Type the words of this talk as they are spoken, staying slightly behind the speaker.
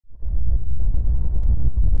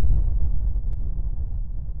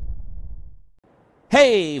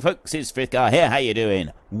Hey folks, it's Frithgar here, how you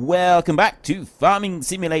doing? Welcome back to Farming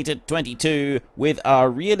Simulator 22 with our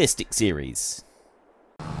realistic series.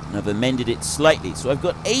 I've amended it slightly, so I've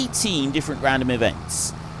got 18 different random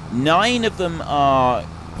events. 9 of them are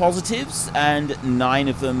positives and 9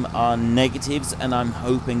 of them are negatives, and I'm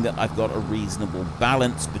hoping that I've got a reasonable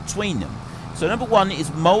balance between them. So number 1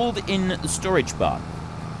 is mold in the storage barn.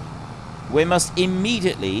 We must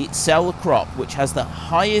immediately sell the crop which has the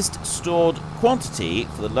highest stored quantity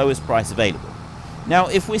for the lowest price available. Now,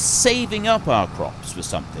 if we're saving up our crops for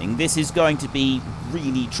something, this is going to be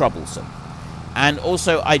really troublesome. And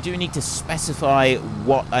also, I do need to specify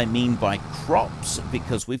what I mean by crops,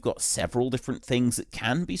 because we've got several different things that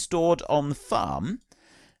can be stored on the farm.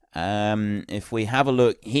 If we have a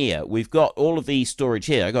look here, we've got all of these storage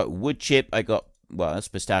here. I got wood chip, I got, well, that's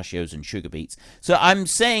pistachios and sugar beets. So I'm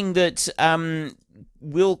saying that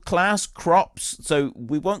we'll class crops, so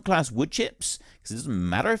we won't class wood chips, because it doesn't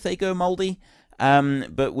matter if they go moldy,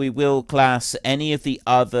 but we will class any of the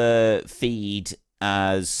other feed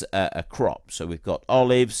as a crop. So we've got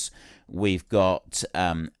olives, we've got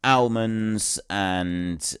almonds,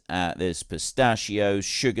 and there's pistachios,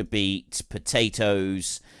 sugar beet,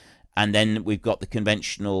 potatoes, and then we've got the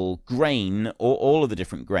conventional grain, or all of the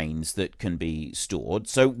different grains that can be stored.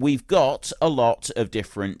 So we've got a lot of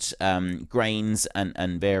different grains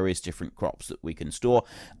and various different crops that we can store.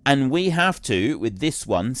 And we have to, with this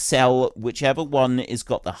one, sell whichever one has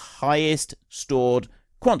got the highest stored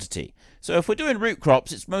quantity. So if we're doing root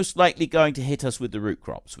crops, it's most likely going to hit us with the root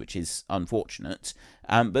crops, which is unfortunate.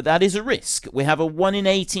 But that is a risk. We have a 1 in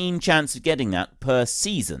 18 chance of getting that per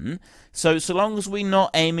season. So long as we're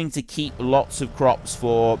not aiming to keep lots of crops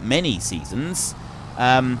for many seasons,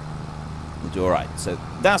 we'll do all right. So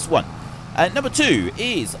that's one. Number 2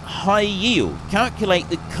 is high yield. Calculate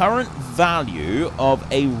the current value of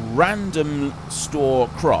a random store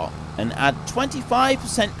crop and add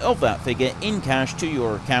 25% of that figure in cash to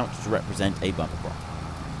your account to represent a bumper crop.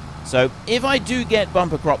 So if I do get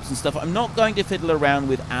bumper crops and stuff, I'm not going to fiddle around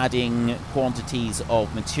with adding quantities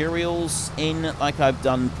of materials in like I've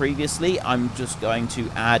done previously. I'm just going to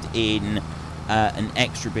add in an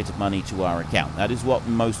extra bit of money to our account. That is what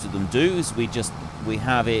most of them do, is we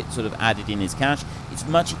have it sort of added in as cash. It's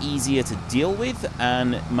much easier to deal with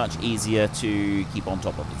and much easier to keep on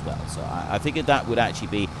top of as well. So I figured that would actually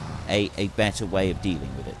be a better way of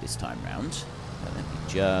dealing with it this time round. So let me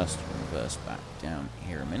just reverse back down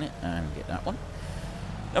here a minute and get that one.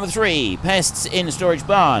 Number 3, pests in a storage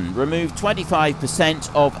barn. Remove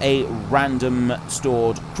 25% of a random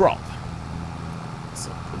stored crop. It's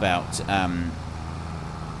about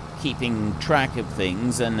keeping track of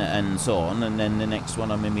things and so on, and then the next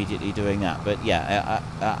one I'm immediately doing that. But yeah,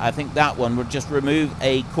 I think that one would just remove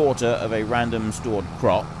a quarter of a random stored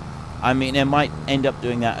crop. I mean, it might end up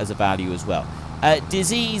doing that as a value as well.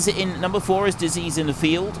 Disease in number 4 is disease in the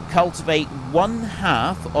field. Cultivate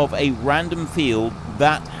 1/2 of a random field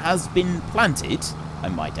that has been planted, I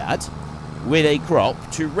might add, with a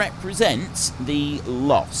crop to represent the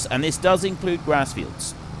loss, and this does include grass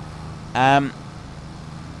fields.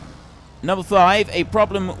 Number 5, a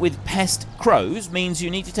problem with pest crows means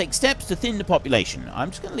you need to take steps to thin the population.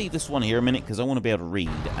 I'm just going to leave this one here a minute because I want to be able to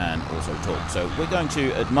read and also talk. So we're going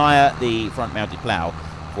to admire the front-mounted plough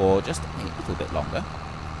for just a little bit longer.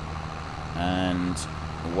 And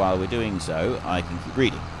while we're doing so, I can keep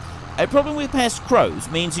reading. A problem with pest crows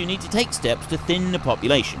means you need to take steps to thin the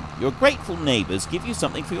population. Your grateful neighbours give you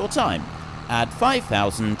something for your time. Add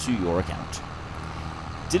 5,000 to your account.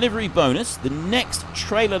 Delivery bonus, the next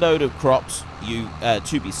trailer load of crops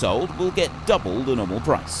to be sold will get double the normal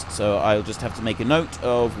price. So I'll just have to make a note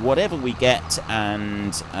of whatever we get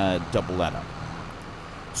and double that up.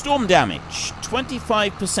 Storm damage,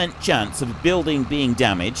 25% chance of a building being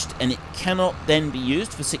damaged, and it cannot then be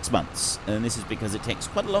used for 6 months. And this is because it takes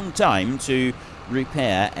quite a long time to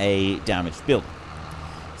repair a damaged building.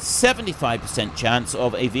 75% chance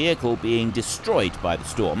of a vehicle being destroyed by the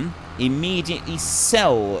storm. Immediately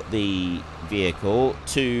sell the vehicle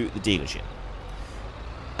to the dealership.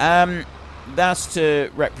 That's to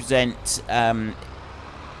represent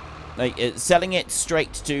selling it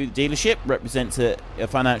straight to the dealership represents a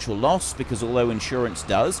financial loss, because although insurance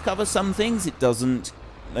does cover some things, it doesn't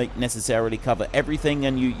necessarily cover everything,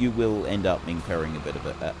 and you will end up incurring a bit of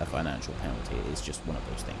a financial penalty. It's just one of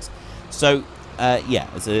those things. So yeah,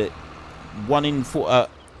 it's a 1 in 4,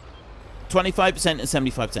 25% and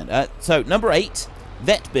 75%. So number 8,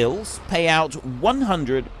 vet bills pay out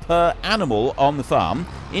 100 per animal on the farm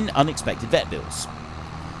in unexpected vet bills.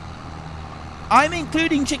 I'm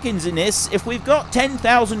including chickens in this. If we've got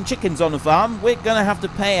 10,000 chickens on the farm, we're going to have to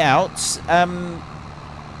pay out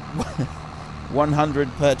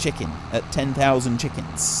 100 per chicken at 10,000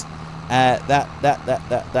 chickens.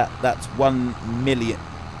 That's 1 million.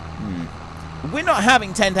 We're not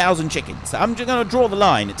having 10,000 chickens. I'm just going to draw the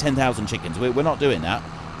line at 10,000 chickens. We're not doing that.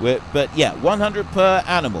 But yeah, 100 per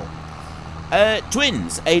animal.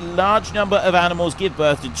 Twins. A large number of animals give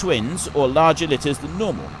birth to twins or larger litters than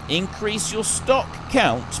normal. Increase your stock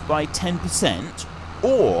count by 10%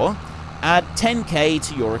 or add 10k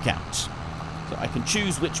to your account. So I can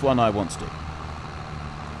choose which one I want to do.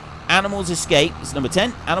 Animals escape is number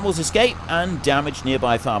 10. Animals escape and damage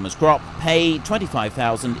nearby farmer's crop. Pay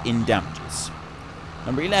 25,000 in damages.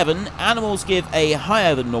 Number 11. Animals give a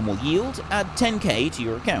higher than normal yield. Add 10k to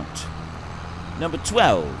your account. Number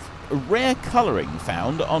 12. A rare colouring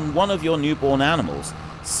found on one of your newborn animals.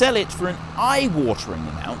 Sell it for an eye-watering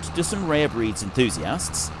amount to some rare breeds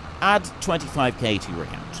enthusiasts. Add 25k to your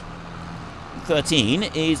account. 13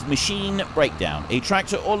 is machine breakdown. A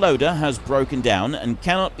tractor or loader has broken down and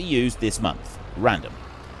cannot be used this month. Random.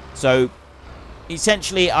 So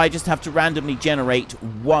essentially I just have to randomly generate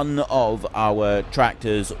one of our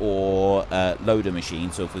tractors or loader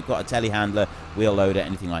machines. So if we've got a telehandler, wheel loader,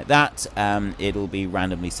 anything like that, it'll be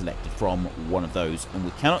randomly selected from one of those, and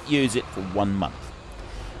we cannot use it for 1 month.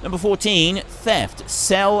 Number 14, theft.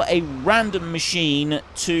 Sell a random machine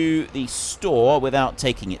to the store without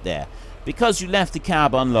taking it there. Because you left the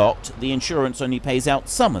cab unlocked, the insurance only pays out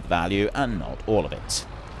some of the value and not all of it.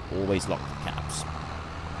 Always lock the cabs.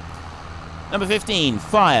 Number 15,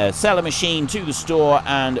 fire. Sell a machine to the store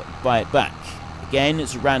and buy it back. Again,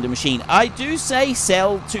 it's a random machine. I do say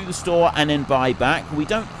sell to the store and then buy back. We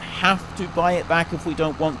don't have to buy it back if we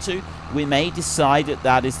don't want to. We may decide that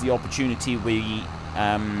that is the opportunity we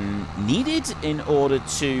needed in order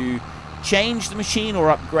to change the machine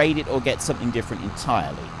or upgrade it or get something different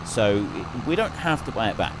entirely. So we don't have to buy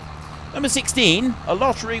it back. Number 16, a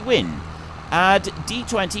lottery win. Add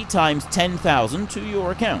D20 times 10,000 to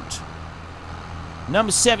your account.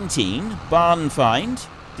 Number 17, barn find.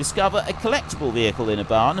 Discover a collectible vehicle in a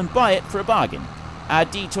barn and buy it for a bargain.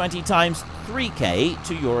 Add D20 times 3k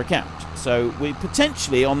to your account. So we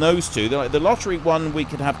potentially, on those two, the lottery one, we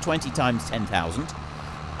could have 20 times 10,000.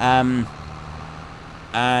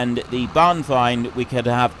 And the barn find, we could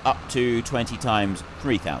have up to 20 times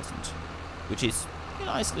 3,000, which is a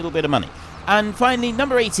nice little bit of money. And finally,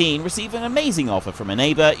 number 18, receive an amazing offer from a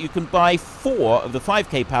neighbour. You can buy 4 of the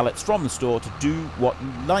 5k pallets from the store to do what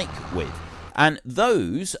you like with. And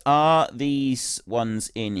those are these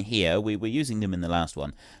ones in here. We were using them in the last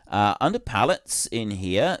one. Under pallets in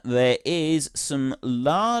here, there is some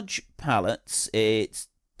large pallets. It's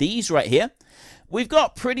these right here. We've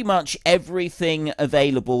got pretty much everything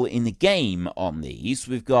available in the game on these.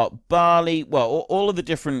 We've got barley, well, all of the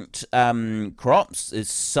different crops.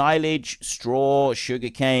 There's silage, straw,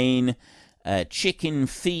 sugarcane, chicken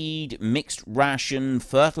feed, mixed ration,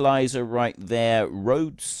 fertilizer right there,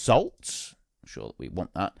 road salt. I'm sure that we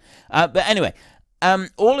want that. But anyway,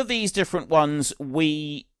 all of these different ones,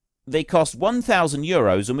 they cost 1,000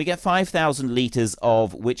 euros, and we get 5,000 litres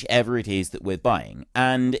of whichever it is that we're buying.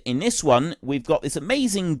 And in this one, we've got this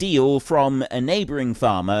amazing deal from a neighbouring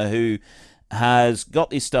farmer who has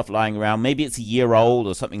got this stuff lying around. Maybe it's a year old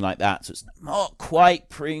or something like that, so it's not quite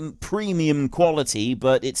premium quality,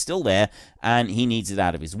 but it's still there, and he needs it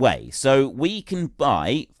out of his way. So we can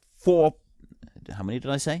buy 4... How many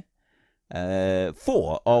did I say?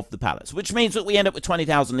 4 of the pallets, which means that we end up with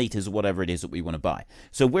 20,000 litres or whatever it is that we want to buy.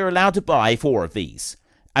 So we're allowed to buy 4 of these.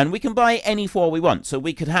 And we can buy any 4 we want. So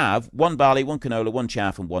we could have 1 barley, 1 canola, 1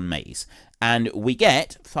 chaff, and 1 maize. And we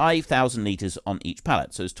get 5,000 litres on each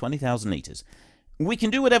pallet. So it's 20,000 litres. We can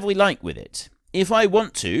do whatever we like with it. If I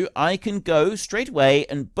want to, I can go straight away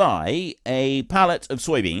and buy a pallet of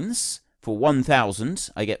soybeans for 1,000.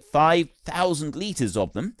 I get 5,000 litres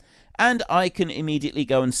of them. And I can immediately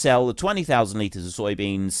go and sell the 20,000 litres of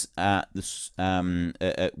soybeans at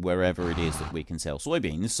wherever it is that we can sell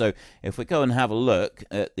soybeans. So if we go and have a look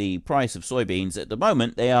at the price of soybeans, at the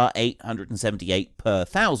moment they are 878 per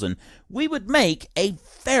 1,000. We would make a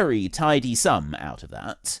very tidy sum out of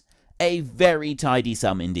that. A very tidy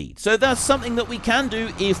sum indeed. So that's something that we can do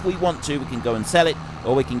if we want to. We can go and sell it,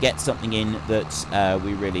 or we can get something in that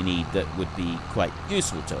we really need that would be quite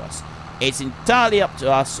useful to us. It's entirely up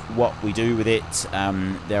to us what we do with it.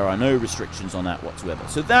 There are no restrictions on that whatsoever.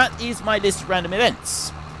 So that is my list of random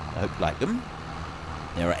events. I hope you like them.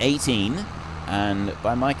 There are 18, and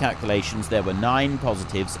by my calculations, there were 9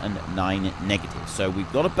 positives and 9 negatives. So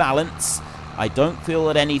we've got a balance. I don't feel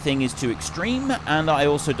that anything is too extreme, and I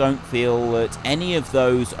also don't feel that any of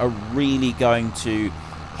those are really going to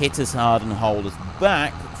hit us hard and hold us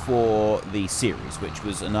back for the series, which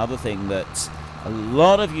was another thing that a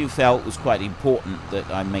lot of you felt was quite important that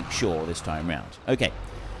I make sure this time round. Okay.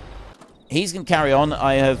 He's going to carry on.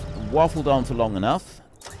 I have waffled on for long enough.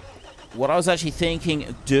 What I was actually thinking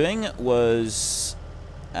of doing was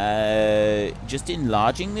just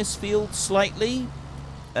enlarging this field slightly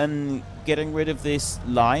and getting rid of this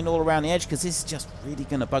line all around the edge, because this is just really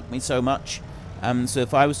going to bug me so much. So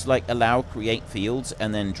if I was to like allow create fields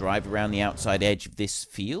and then drive around the outside edge of this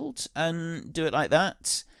field and do it like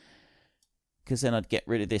that, because then I'd get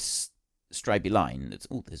rid of this stripy line.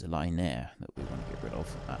 Oh, there's a line there that we want to get rid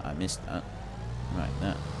of. I missed that. Right,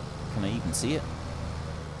 that. Can I even see it?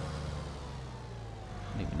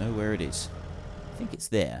 I don't even know where it is. I think it's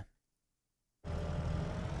there.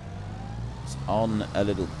 It's on a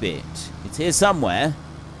little bit. It's here somewhere.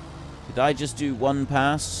 Did I just do one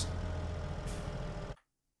pass?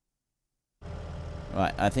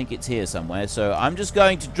 Right, I think it's here somewhere. So I'm just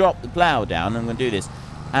going to drop the plow down. I'm going to do this.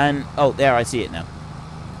 And, oh, there, I see it now.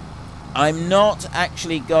 I'm not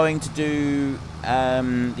actually going to do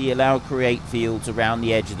the allow create fields around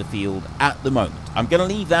the edge of the field at the moment. I'm going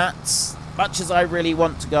to leave that. Much as I really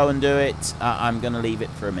want to go and do it, I'm going to leave it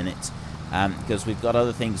for a minute. Because we've got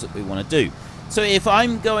other things that we want to do. So if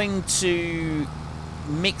I'm going to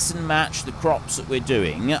mix and match the crops that we're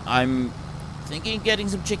doing, I'm thinking of getting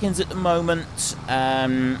some chickens at the moment.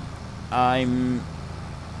 I'm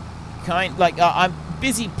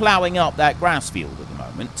busy ploughing up that grass field at the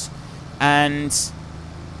moment, and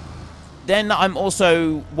then I'm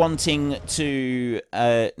also wanting to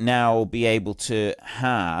now be able to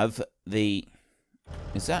have the...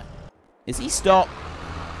 Is he stopped?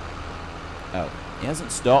 Oh, he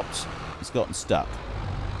hasn't stopped. He's gotten stuck.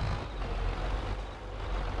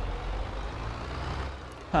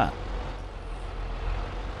 Huh.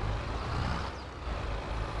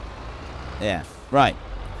 Yeah, right.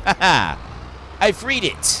 Haha! I freed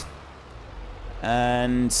it!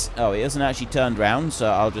 And, oh, he hasn't actually turned round, so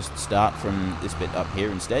I'll just start from this bit up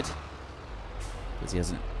here instead. Because he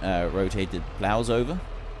hasn't rotated the plows over.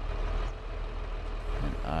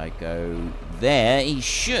 And I go there. He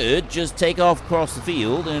should just take off across the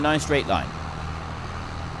field in a nice straight line.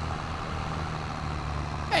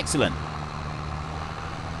 Excellent.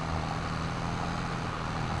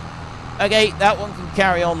 Okay, that one can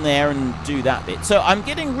carry on there and do that bit. So I'm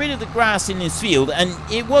getting rid of the grass in this field, and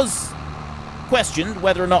it was questioned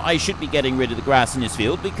whether or not I should be getting rid of the grass in this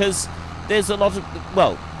field, because there's a lot of,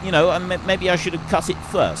 well, you know, maybe I should have cut it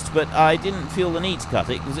first, but I didn't feel the need to cut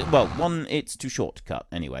it, because, well, one, it's too short to cut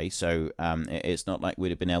anyway, so it's not like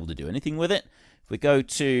we'd have been able to do anything with it. If we go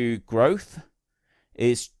to growth,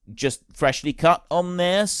 it's just freshly cut on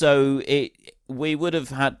there, so we would have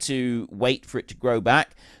had to wait for it to grow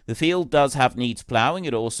back. The field does have needs ploughing.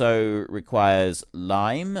 It also requires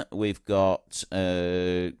lime. We've got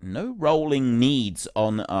no rolling needs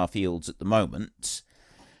on our fields at the moment.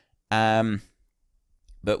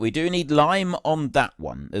 But we do need lime on that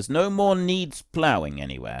one. There's no more needs ploughing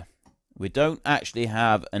anywhere. We don't actually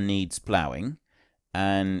have a needs ploughing.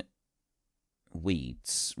 And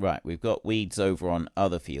weeds. Right, we've got weeds over on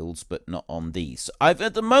other fields, but not on these.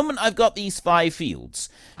 At the moment, I've got these 5 fields.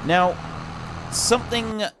 Now,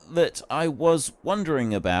 something that I was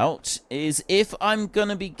wondering about is if I'm going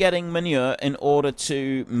to be getting manure in order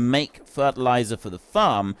to make fertilizer for the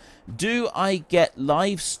farm, do I get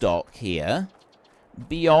livestock here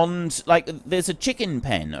beyond, like, there's a chicken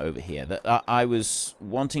pen over here that I was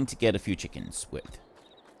wanting to get a few chickens with.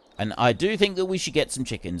 And I do think that we should get some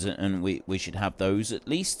chickens, and we should have those at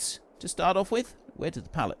least to start off with. Where did the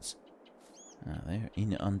pallets? They're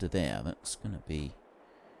in under there. That's going to be...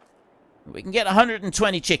 We can get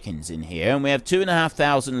 120 chickens in here, and we have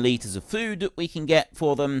 2,500 litres of food that we can get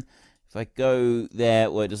for them. If I go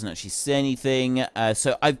there, well, it doesn't actually say anything.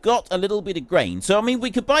 So I've got a little bit of grain. So, I mean,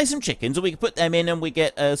 we could buy some chickens, or we could put them in, and we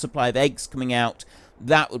get a supply of eggs coming out.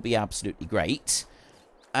 That would be absolutely great.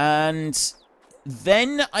 And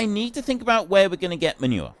then I need to think about where we're going to get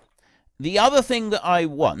manure. The other thing that I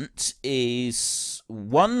want is,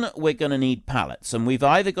 one, we're going to need pallets. And we've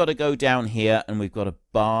either got to go down here and we've got to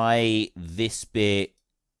buy this bit.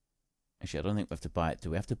 Actually, I don't think we have to buy it. Do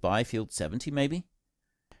we have to buy field 70 maybe?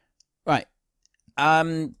 Right.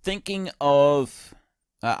 I'm thinking of...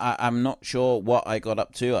 I'm not sure what I got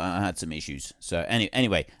up to. I had some issues. So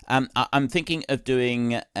anyway, I'm thinking of doing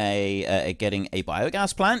getting a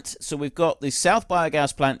biogas plant. So we've got the South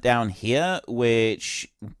Biogas plant down here, which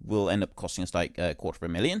will end up costing us like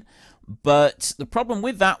 $250,000. But the problem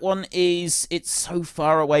with that one is it's so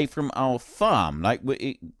far away from our farm. Like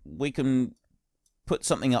we can put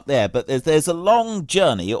something up there, but there's a long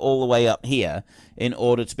journey all the way up here in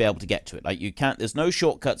order to be able to get to it. Like, you can't, there's no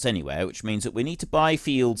shortcuts anywhere, which means that we need to buy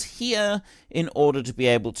fields here in order to be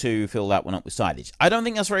able to fill that one up with silage. I don't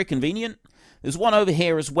think that's very convenient. There's one over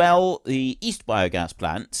here as well, the East Biogas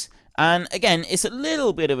plant. And again, it's a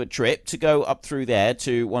little bit of a trip to go up through there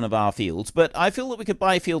to one of our fields, but I feel that we could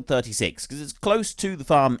buy field 36 because it's close to the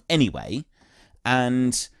farm anyway,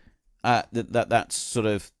 and that's sort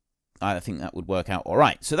of, I think that would work out all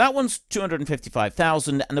right. So that one's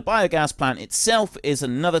 255,000, and the biogas plant itself is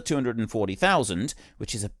another 240,000,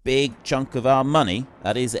 which is a big chunk of our money.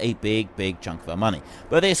 That is a big chunk of our money.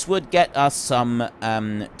 But this would get us some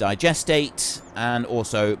digestate and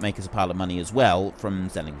also make us a pile of money as well from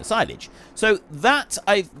selling the silage. So that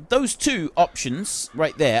those two options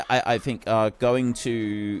right there, I think are going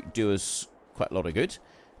to do us quite a lot of good.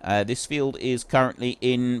 This field is currently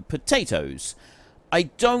in potatoes. I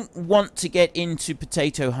don't want to get into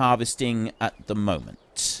potato harvesting at the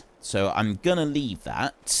moment, so I'm going to leave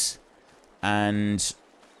that, and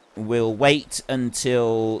we'll wait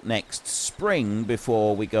until next spring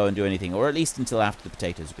before we go and do anything, or at least until after the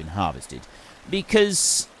potatoes have been harvested,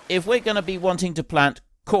 because if we're going to be wanting to plant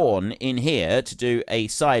corn in here to do a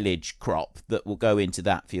silage crop that will go into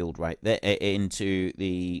that field right there, into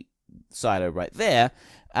the silo right there,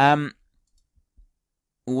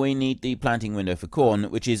 we need the planting window for corn,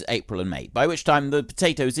 which is April and May, by which time the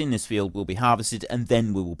potatoes in this field will be harvested, and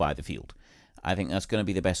then we will buy the field. I think that's going to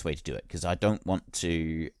be the best way to do it, because I don't want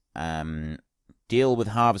to deal with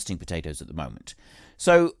harvesting potatoes at the moment.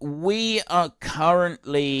 So we are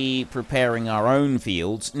currently preparing our own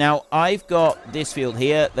fields. Now, I've got this field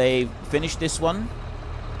here. They've finished this one.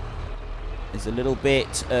 There's a little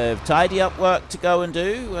bit of tidy up work to go and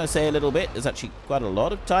do. I say a little bit. There's actually quite a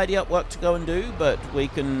lot of tidy up work to go and do, but we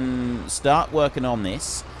can start working on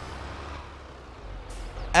this.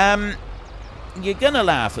 You're going to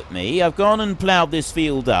laugh at me. I've gone and ploughed this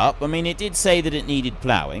field up. I mean, it did say that it needed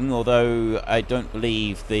ploughing, although I don't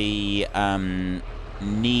believe the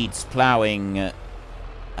needs ploughing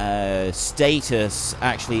status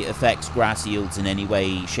actually affects grass yields in any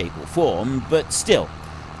way, shape or form, but still.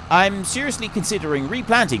 I'm seriously considering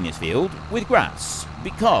replanting this field with grass,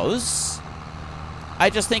 because I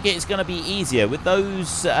just think it's going to be easier with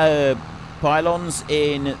those pylons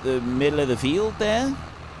in the middle of the field there.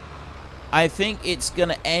 I think it's going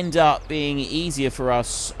to end up being easier for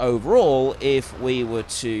us overall if we were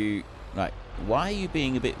to... Right, why are you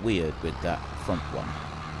being a bit weird with that front one?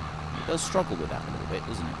 It does struggle with that a little bit,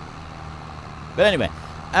 doesn't it? But anyway,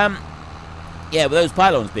 yeah, with those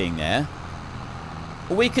pylons being there,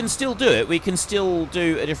 we can still do it. We can still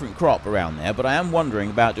do a different crop around there, but I am wondering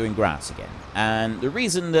about doing grass again. And the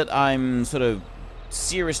reason that I'm sort of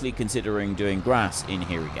seriously considering doing grass in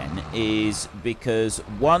here again is because,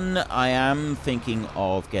 one, I am thinking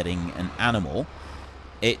of getting an animal.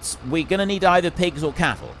 We're going to need either pigs or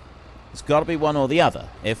cattle. It's got to be one or the other.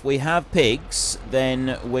 If we have pigs,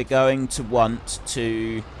 then we're going to want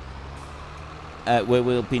to...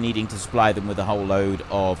 we'll be needing to supply them with a whole load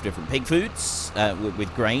of different pig foods,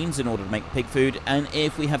 with grains in order to make pig food. And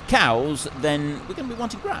if we have cows, then we're going to be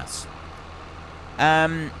wanting grass.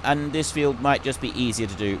 And this field might just be easier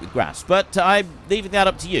to do with grass. But I'm leaving that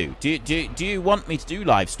up to you. Do you want me to do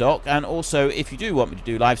livestock? And also, if you do want me to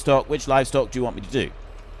do livestock, which livestock do you want me to do?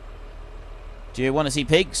 Do you want to see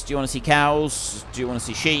pigs? Do you want to see cows? Do you want to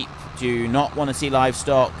see sheep? Do you not want to see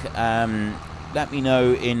livestock? Let me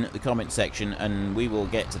know in the comment section, and we will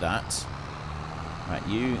get to that. Right,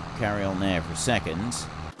 you carry on there for a second,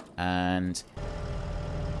 and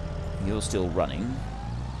you're still running.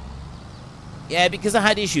 Yeah, because I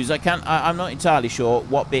had issues. I'm not entirely sure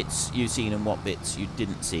what bits you've seen and what bits you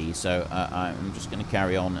didn't see, so I'm just going to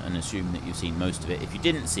carry on and assume that you've seen most of it. If you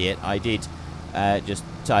didn't see it, I did just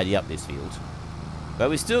tidy up this field. But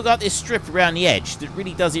we've still got this strip around the edge that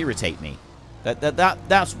really does irritate me.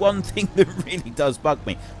 That's one thing that really does bug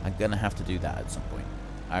me. I'm going to have to do that at some point.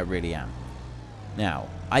 I really am. Now,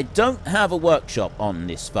 I don't have a workshop on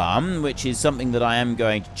this farm, which is something that I am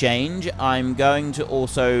going to change. I'm going to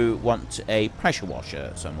also want a pressure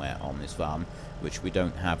washer somewhere on this farm, which we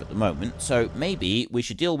don't have at the moment. So maybe we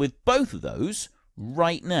should deal with both of those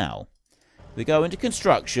right now. We go into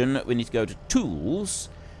construction. We need to go to tools.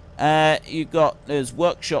 There's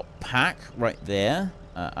workshop pack right there.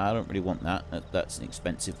 I don't really want that. That's an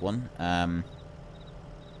expensive one.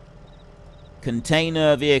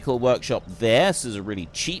 Container vehicle workshop there. This is a really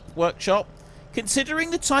cheap workshop.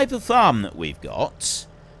 Considering the type of farm that we've got,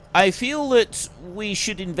 I feel that we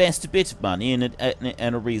should invest a bit of money in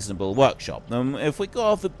a reasonable workshop. If we go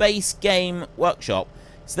off the base game workshop,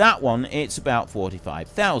 So that one, it's about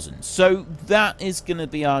 45,000. So that is going to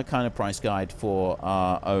be our kind of price guide for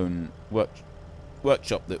our own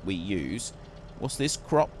workshop that we use. What's this?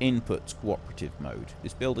 Crop inputs cooperative mode.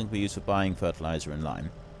 This building can be used for buying fertilizer and lime.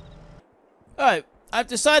 Alright, I've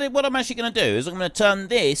decided what I'm actually going to do is I'm going to turn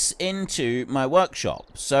this into my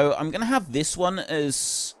workshop. So I'm going to have this one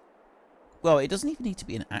as... Well, it doesn't even need to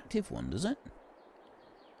be an active one, does it?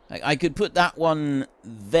 I could put that one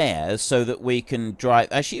there so that we can drive...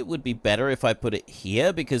 Actually, it would be better if I put it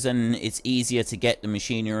here, because then it's easier to get the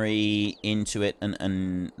machinery into it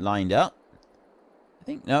and lined up. I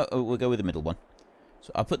think, no, we'll go with the middle one.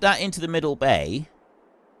 So I'll put that into the middle bay.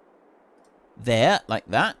 There, like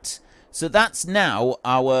that. So that's now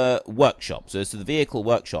our workshop. So it's the vehicle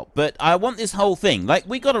workshop. But I want this whole thing. Like,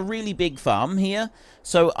 we got a really big farm here.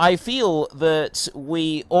 So I feel that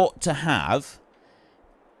we ought to have...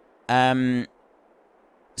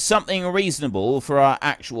 something reasonable for our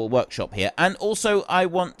actual workshop here. And also, I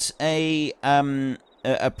want a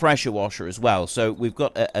pressure washer as well. So we've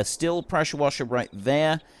got a still pressure washer right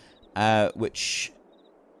there, which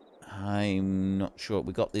I'm not sure.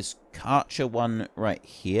 We got this Karcher one right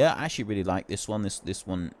here. I actually really like this one. This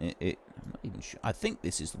one, I'm not even sure. I think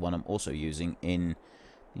this is the one I'm also using in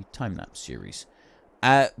the time-lapse series.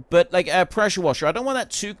 But, like, a pressure washer, I don't want that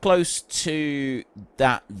too close to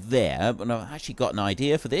that there, but I've actually got an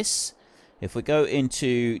idea for this. If we go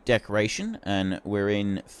into decoration, and we're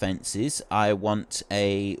in fences, I want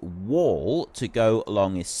a wall to go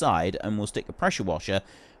along his side, and we'll stick a pressure washer,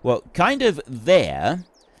 well, kind of there,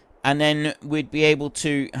 and then we'd be able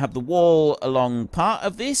to have the wall along part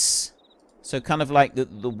of this. So, kind of like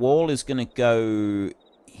the wall is going to go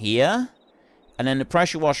here. And then the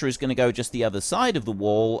pressure washer is going to go just the other side of the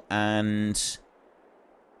wall, and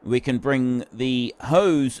we can bring the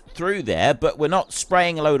hose through there, but we're not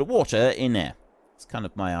spraying a load of water in there. It's kind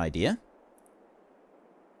of my idea.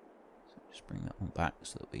 So just bring that one back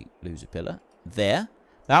so that we lose a pillar. There.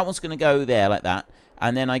 That one's going to go there like that.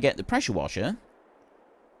 And then I get the pressure washer.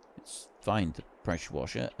 Let's find the pressure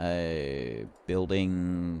washer.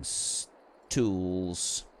 Buildings,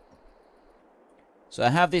 tools... So I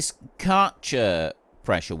have this Karcher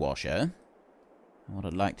pressure washer. And what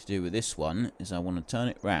I'd like to do with this one is I want to turn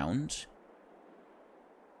it round.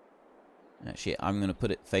 Actually, I'm going to put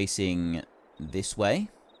it facing this way.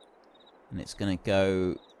 And it's going to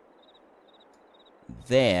go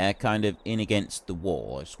there, kind of in against the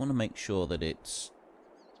wall. I just want to make sure that it's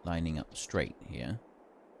lining up straight here.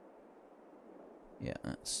 Yeah,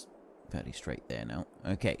 that's fairly straight there now.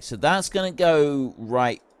 Okay, so that's going to go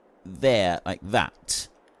right there, like that.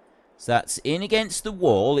 So that's in against the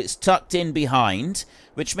wall, it's tucked in behind,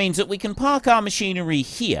 which means that we can park our machinery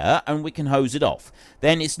here and we can hose it off.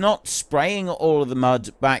 Then it's not spraying all of the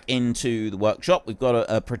mud back into the workshop. We've got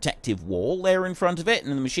a protective wall there in front of it,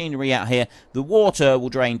 and the machinery out here, the water will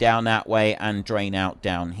drain down that way and drain out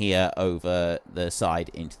down here over the side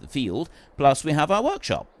into the field. Plus we have our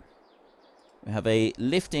workshop. We have a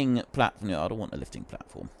lifting platform. No, I don't want a lifting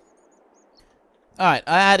platform. Alright,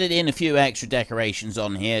 I added in a few extra decorations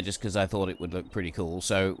on here just because I thought it would look pretty cool.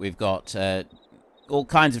 So we've got all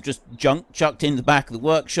kinds of just junk chucked in the back of the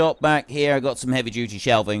workshop back here. I've got some heavy-duty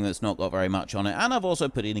shelving that's not got very much on it. And I've also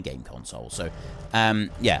put in a game console. So,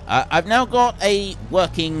 yeah, I've now got a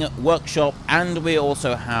working workshop, and we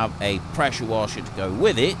also have a pressure washer to go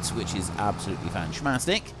with it, which is absolutely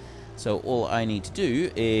fantastic. So all I need to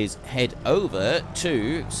do is head over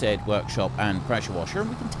to said workshop and pressure washer,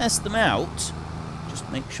 and we can test them out. Just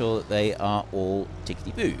make sure that they are all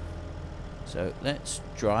tickety-boo. So let's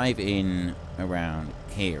drive in around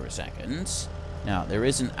here a second. Now, there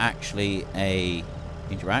isn't actually a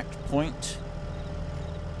interact point.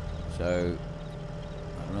 So,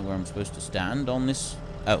 I don't know where I'm supposed to stand on this.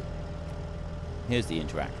 Oh, here's the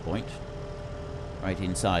interact point. Right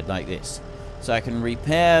inside like this. So I can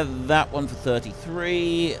repair that one for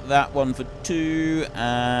 33, that one for 2,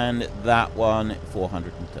 and that one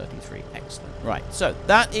 433. Excellent. Right, so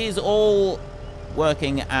that is all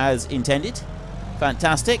working as intended.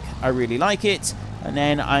 Fantastic. I really like it. And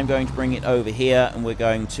then I'm going to bring it over here, and we're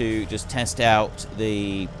going to just test out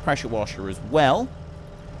the pressure washer as well.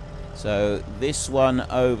 So this one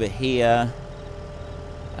over here,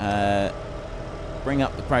 bring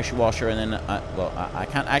up the pressure washer, and then, well, I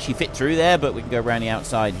can't actually fit through there, but we can go around the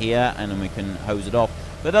outside here, and then we can hose it off.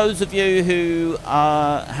 For those of you who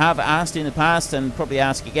have asked in the past, and probably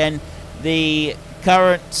ask again, the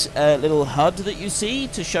current little HUD that you see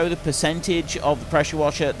to show the percentage of the pressure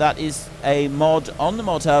washer, that is a mod on the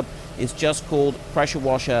mod hub. It's just called pressure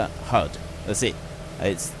washer HUD. That's it.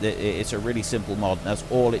 It's a really simple mod. That's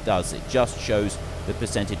all it does. It just shows the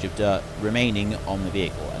percentage of dirt remaining on the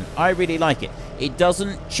vehicle. And I really like it. It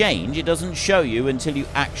doesn't change, it doesn't show you until you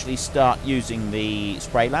actually start using the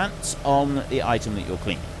spray lance on the item that you're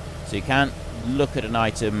cleaning. So you can't look at an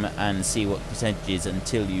item and see what the percentage is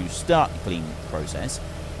until you start the cleaning process.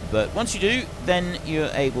 But once you do, then you're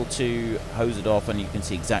able to hose it off and you can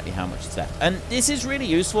see exactly how much is left. And this is really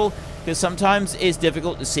useful because sometimes it's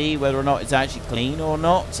difficult to see whether or not it's actually clean or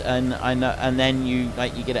not. And then you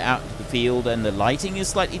get it out into the field and the lighting is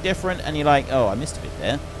slightly different and you're like, oh, I missed a bit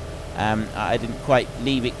there. I didn't quite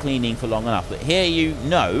leave it cleaning for long enough. But here you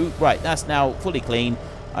know, right, that's now fully clean.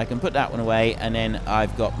 I can put that one away, and then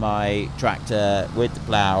I've got my tractor with the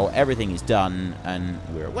plow. Everything is done, and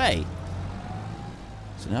we're away.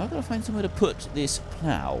 So now I've got to find somewhere to put this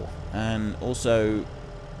plow. And also,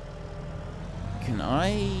 can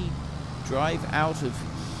I drive out of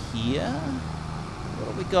here? What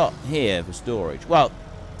have we got here for storage? Well,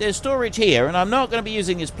 there's storage here, and I'm not going to be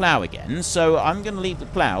using this plow again, so I'm going to leave the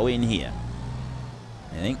plow in here,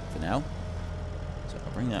 I think, for now. So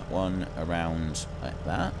I'll bring that one around like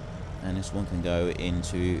that, and this one can go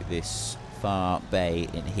into this far bay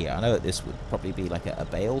in here. I know that this would probably be like a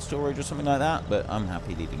bale storage or something like that, but I'm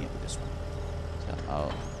happy leaving it with this one. So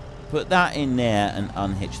I'll put that in there and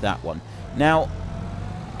unhitch that one. Now,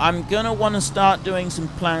 I'm going to want to start doing some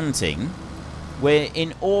planting. We're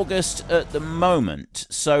in August at the moment,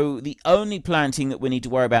 so the only planting that we need to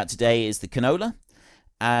worry about today is the canola.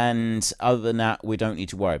 And other than that, we don't need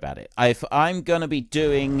to worry about it. If I'm going to be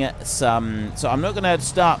doing some... So I'm not going to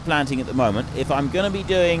start planting at the moment. If I'm going to be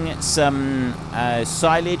doing some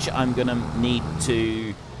silage, I'm going to need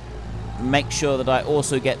to make sure that I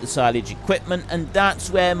also get the silage equipment. And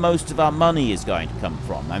that's where most of our money is going to come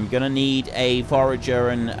from. I'm going to need a forager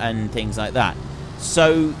and things like that.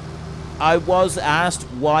 So I was asked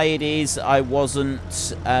why it is I wasn't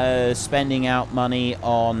spending out money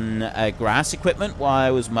on grass equipment while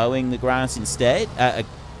I was mowing the grass instead.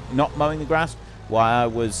 Not mowing the grass, while I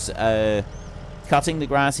was cutting the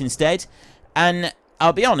grass instead. And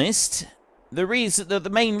I'll be honest, the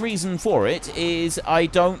main reason for it is I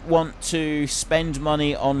don't want to spend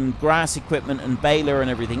money on grass equipment and baler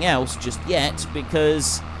and everything else just yet,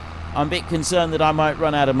 because I'm a bit concerned that I might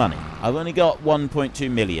run out of money. I've only got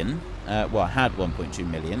 1.2 million. Well, I had 1.2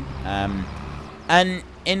 million. And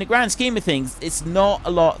in the grand scheme of things, it's not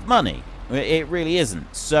a lot of money. It really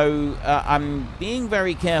isn't. So I'm being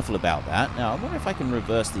very careful about that. Now, I wonder if I can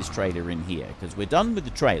reverse this trailer in here, because we're done with the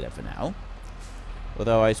trailer for now.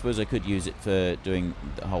 Although I suppose I could use it for doing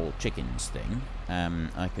the whole chickens thing.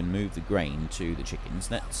 I can move the grain to the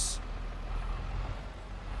chickens. Let's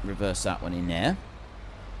reverse that one in there.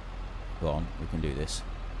 Go on, we can do this.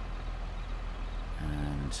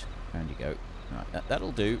 And round you go. Right,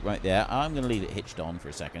 that'll do right there. I'm going to leave it hitched on for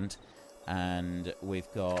a second. And we've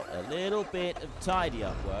got a little bit of tidy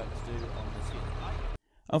up work to do on this here.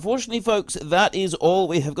 Unfortunately, folks, that is all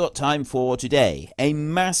we have got time for today. A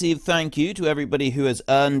massive thank you to everybody who has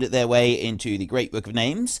earned their way into the Great Book of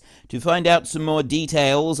Names. To find out some more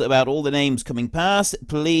details about all the names coming past,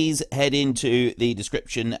 please head into the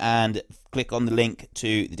description and click on the link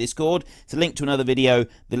to the Discord. It's a link to another video.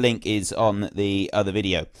 The link is on the other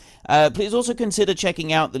video. Please also consider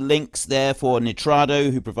checking out the links there for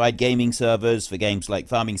Nitrado, who provide gaming servers for games like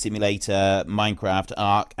Farming Simulator, Minecraft,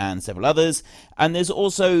 Ark, and several others. And there's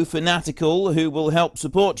also Fanatical, who will help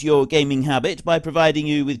support your gaming habit by providing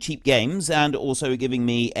you with cheap games and also giving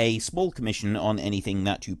me a small commission on anything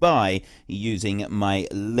that you buy using my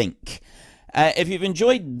link. If you've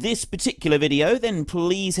enjoyed this particular video, then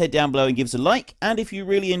please head down below and give us a like. And if you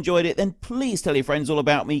really enjoyed it, then please tell your friends all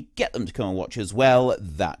about me. Get them to come and watch as well.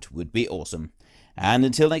 That would be awesome. And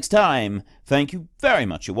until next time, thank you very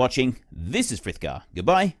much for watching. This is Frithgar.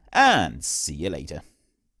 Goodbye, and see you later.